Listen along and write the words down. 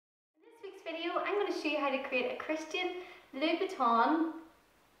video, I'm going to show you how to create a Christian Louboutin,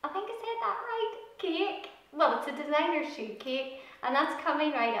 I think I said that right, cake. Well, it's a designer shoe cake, and that's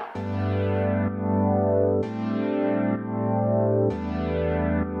coming right up.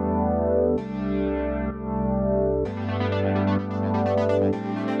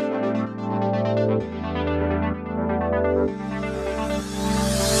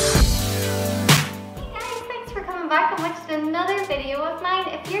 Back and watched another video of mine.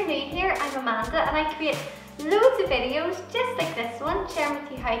 If you're new here, I'm Amanda and I create loads of videos just like this one, sharing with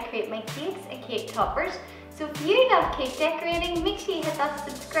you how I create my cakes and cake toppers. So if you love cake decorating, make sure you hit that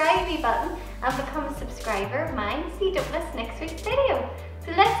subscribe button and become a subscriber of mine so you don't miss next week's video.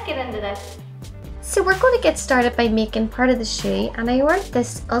 So let's get into this. So we're going to get started by making part of the shoe, and I ordered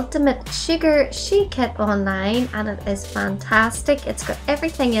this ultimate sugar shoe kit online and it is fantastic. It's got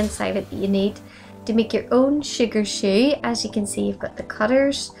everything inside it that you need to make your own sugar shoe. As you can see, you've got the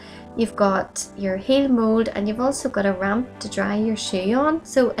cutters, you've got your heel mold, and you've also got a ramp to dry your shoe on,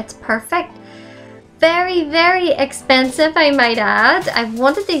 so it's perfect. Very expensive, I might add. I've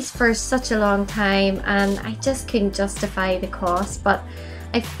wanted these for such a long time and I just couldn't justify the cost, but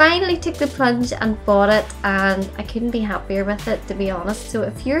I finally took the plunge and bought it, and I couldn't be happier with it, to be honest. So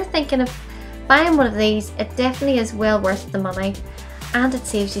if you're thinking of buying one of these, it definitely is well worth the money and it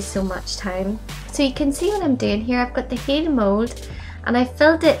saves you so much time. So you can see what I'm doing here. I've got the heel mold and I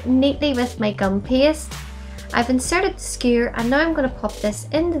filled it neatly with my gum paste. I've inserted the skewer and now I'm going to pop this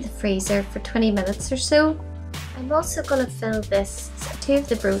into the freezer for 20 minutes or so. I'm also going to fill two of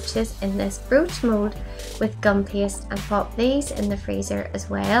the brooches in this brooch mold with gum paste and pop these in the freezer as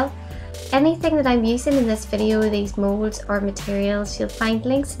well. Anything that I'm using in this video, these molds or materials, you'll find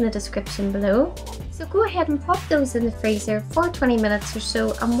links in the description below. So go ahead and pop those in the freezer for 20 minutes or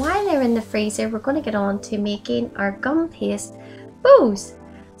so, and while they're in the freezer we're going to get on to making our gum paste bows.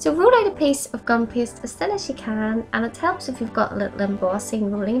 So roll out a piece of gum paste as thin as you can, and it helps if you've got a little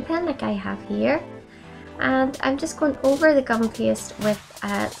embossing rolling pin like I have here. And I'm just going over the gum paste with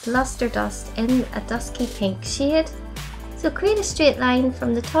luster dust in a dusky pink shade. So create a straight line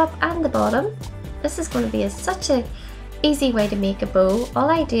from the top and the bottom. This is going to be such an easy way to make a bow.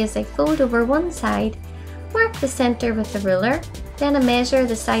 All I do is I fold over one side, mark the center with a ruler, then I measure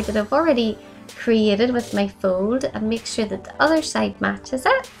the side that I've already created with my fold and make sure that the other side matches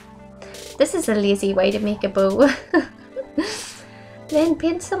it. This is a lazy way to make a bow. Then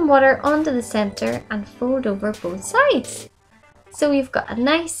paint some water onto the center and fold over both sides. So you've got a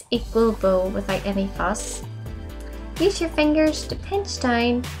nice equal bow without any fuss. Use your fingers to pinch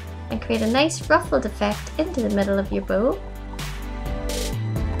down and create a nice ruffled effect into the middle of your bow.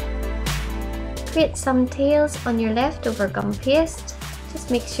 Create some tails on your leftover gum paste.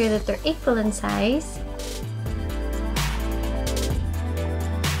 Just make sure that they're equal in size.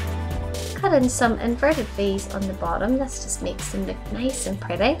 Cut in some inverted V's on the bottom. This just makes them look nice and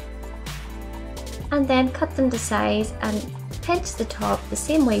pretty. And then cut them to size and pinch the top the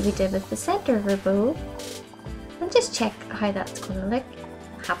same way we did with the center of our bow. And just check how that's going to look.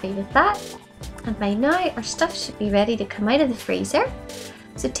 Happy with that. And by now our stuff should be ready to come out of the freezer.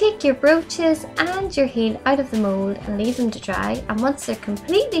 So take your brooches and your heel out of the mold and leave them to dry, and once they're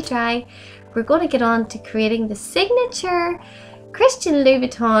completely dry we're going to get on to creating the signature Christian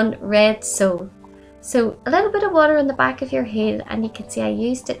Louboutin red sole. So a little bit of water on the back of your heel, and you can see I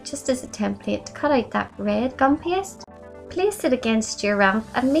used it just as a template to cut out that red gum paste. Place it against your ramp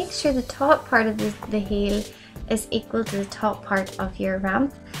and make sure the top part of the heel is equal to the top part of your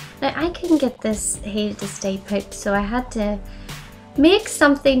ramp. Now I couldn't get this heel to stay put, so I had to make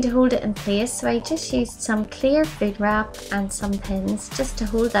something to hold it in place, so I just used some clear food wrap and some pins just to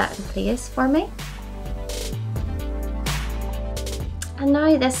hold that in place for me. And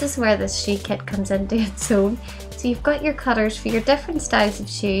now this is where this shoe kit comes into its own. So you've got your cutters for your different styles of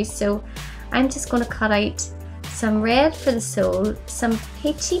shoes, so I'm just going to cut out some red for the sole, some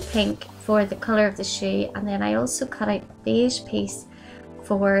peachy pink for the colour of the shoe, and then I also cut out a beige piece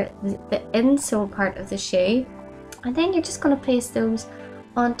for the insole part of the shoe. And then you're just going to place those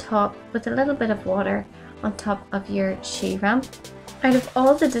on top with a little bit of water on top of your shoe ramp. Out of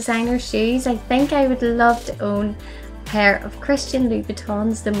all the designer shoes, I think I would love to own a pair of Christian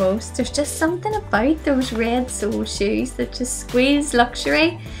Louboutins the most. There's just something about those red sole shoes that just squeeze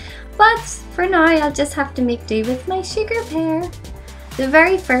luxury. But for now I'll just have to make do with my sugar pair. The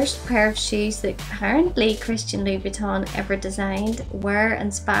very first pair of shoes that apparently Christian Louboutin ever designed were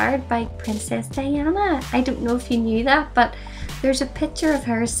inspired by Princess Diana. I don't know if you knew that, but there's a picture of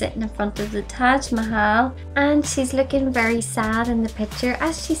her sitting in front of the Taj Mahal and she's looking very sad in the picture,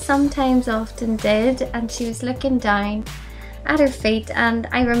 as she sometimes often did, and she was looking down at her feet, and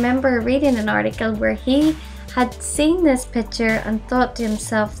I remember reading an article where he had seen this picture and thought to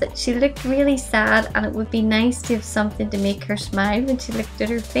himself that she looked really sad and it would be nice to have something to make her smile when she looked at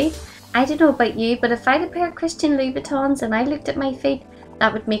her feet. I don't know about you, but if I had a pair of Christian Louboutins and I looked at my feet,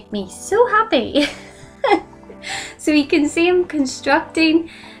 that would make me so happy. So you can see him constructing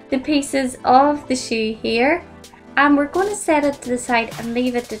the pieces of the shoe here, and we're going to set it to the side and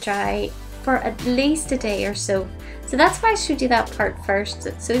leave it to dry for at least a day or so. So that's why I showed you that part first,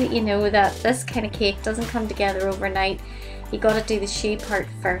 so that you know that this kind of cake doesn't come together overnight. You got to do the shoe part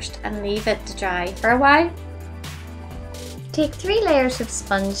first and leave it to dry for a while. Take 3 layers of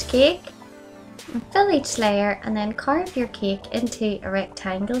sponge cake and fill each layer, and then carve your cake into a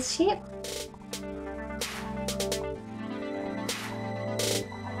rectangle shape.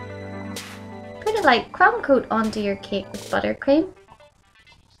 Put a light crumb coat onto your cake with buttercream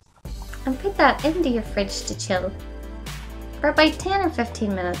and put that into your fridge to chill for about 10 or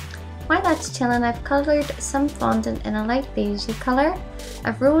 15 minutes. While that's chilling, I've coloured some fondant in a light beigey colour.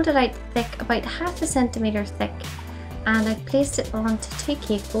 I've rolled it out thick, about ½ centimetre thick, and I've placed it onto 2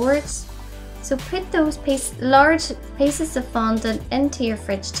 cake boards. So put those large pieces of fondant into your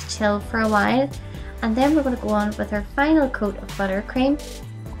fridge to chill for a while, and then we're going to go on with our final coat of buttercream.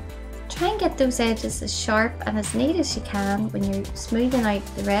 Try and get those edges as sharp and as neat as you can when you're smoothing out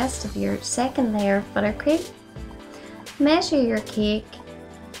the rest of your second layer of buttercream. Measure your cake,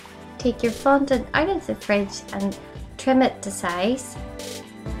 take your fondant out of the fridge and trim it to size,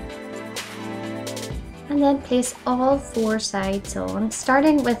 and then place all 4 sides on,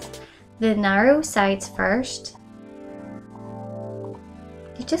 starting with the narrow sides first.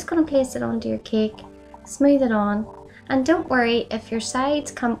 You're just going to place it onto your cake, smooth it on, and don't worry if your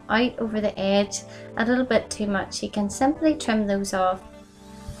sides come out over the edge a little bit too much, you can simply trim those off.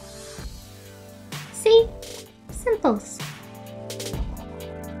 See? Simples.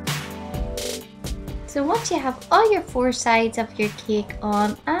 So once you have all your 4 sides of your cake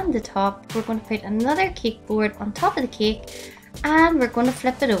on and the top, we're going to put another cake board on top of the cake and we're going to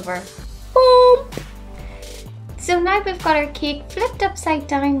flip it over. Boom! So now we've got our cake flipped upside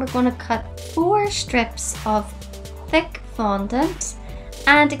down. We're going to cut 4 strips of thick fondant,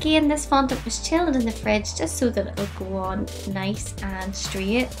 and again this fondant was chilled in the fridge just so that it'll go on nice and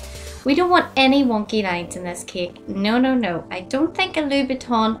straight. We don't want any wonky lines in this cake. No, no, no. I don't think a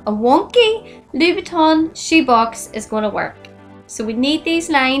wonky Louboutin shoebox is going to work. So we need these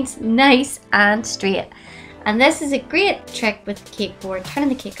lines nice and straight. And this is a great trick with the cake board. Turning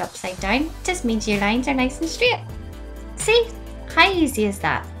the cake upside down just means your lines are nice and straight. See? How easy is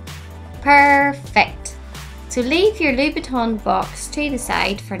that? Perfect. So leave your Louboutin box to the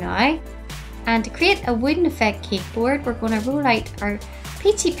side for now. And to create a wooden effect cake board, we're going to roll out our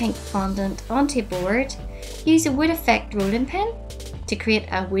peachy pink fondant onto a board. Use a wood effect rolling pin to create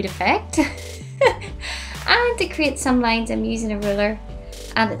a wood effect. And to create some lines, I'm using a ruler,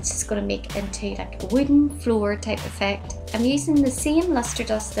 and it's just going to make into like a wooden floor type effect. I'm using the same luster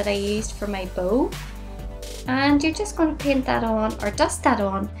dust that I used for my bow, and you're just going to paint that on or dust that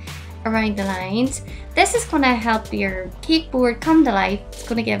on around the lines. This is going to help your cake board come to life. It's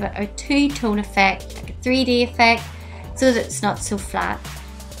going to give it a 2-tone effect, like a 3D effect, so that it's not so flat.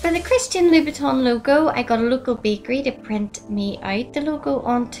 For the Christian Louboutin logo, I got a local bakery to print me out the logo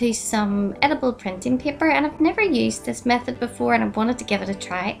onto some edible printing paper, and I've never used this method before and I wanted to give it a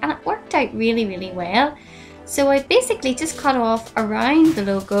try, and it worked out really, really well. So I basically just cut off around the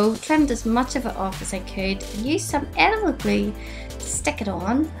logo, trimmed as much of it off as I could, and used some edible glue to stick it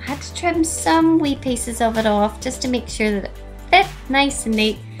on. I had to trim some wee pieces of it off just to make sure that it fit nice and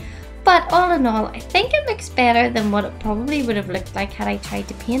neat. But all in all, I think it looks better than what it probably would have looked like had I tried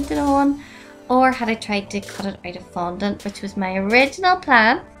to paint it on, or had I tried to cut it out of fondant, which was my original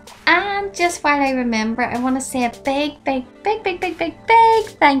plan. And just while I remember, I want to say a big thank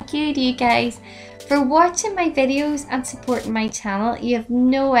you to you guys for watching my videos and supporting my channel. You have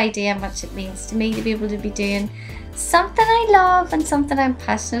no idea how much it means to me to be able to be doing something I love and something I'm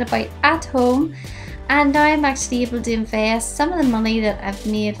passionate about at home. And now I'm actually able to invest some of the money that I've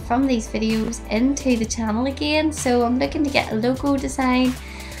made from these videos into the channel again. So I'm looking to get a logo design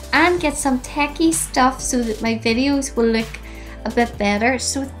and get some techie stuff so that my videos will look a bit better.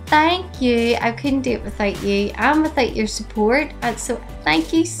 So thank you. I couldn't do it without you and without your support. And so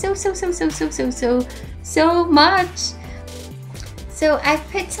thank you so much. So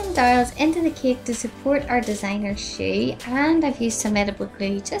I've put some dowels into the cake to support our designer shoe, and I've used some edible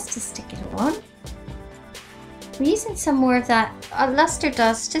glue just to stick it on. I'm using some more of that luster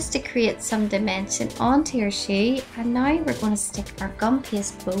dust just to create some dimension onto your shoe, and now we're going to stick our gum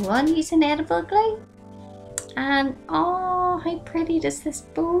paste bow on using edible glue. And oh, how pretty does this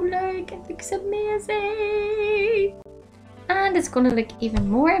bow look? It looks amazing. And it's going to look even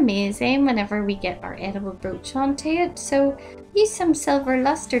more amazing whenever we get our edible brooch onto it. So use some silver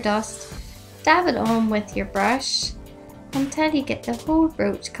luster dust, dab it on with your brush until you get the whole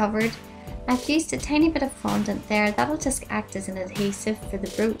brooch covered. I've used a tiny bit of fondant there, that'll just act as an adhesive for the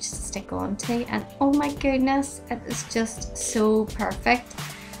brooch to stick onto, and oh my goodness, it is just so perfect.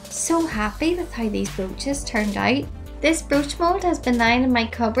 So happy with how these brooches turned out. This brooch mold has been lying in my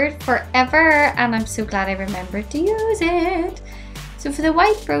cupboard forever and I'm so glad I remembered to use it. So for the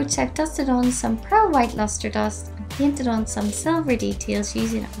white brooch, I've dusted on some pearl white luster dust and painted on some silver details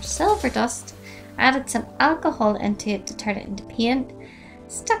using our silver dust. Added some alcohol into it to turn it into paint.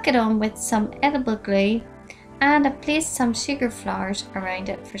 Stuck it on with some edible glue, and I've placed some sugar flowers around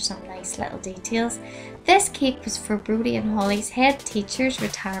it for some nice little details. This cake was for Brody and Hollys head teacher's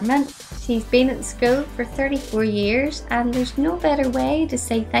retirement. She's been at school for 34 years and there's no better way to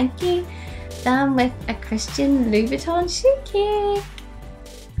say thank you than with a Christian Louboutin shoe cake.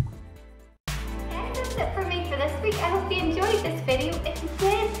 And that's it for me for this week. I hope you enjoyed this video. If you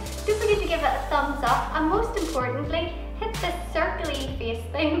did, don't forget to give it a thumbs up, and most importantly, hit this circly face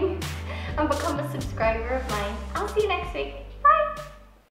thing and become a subscriber of mine. I'll see you next week.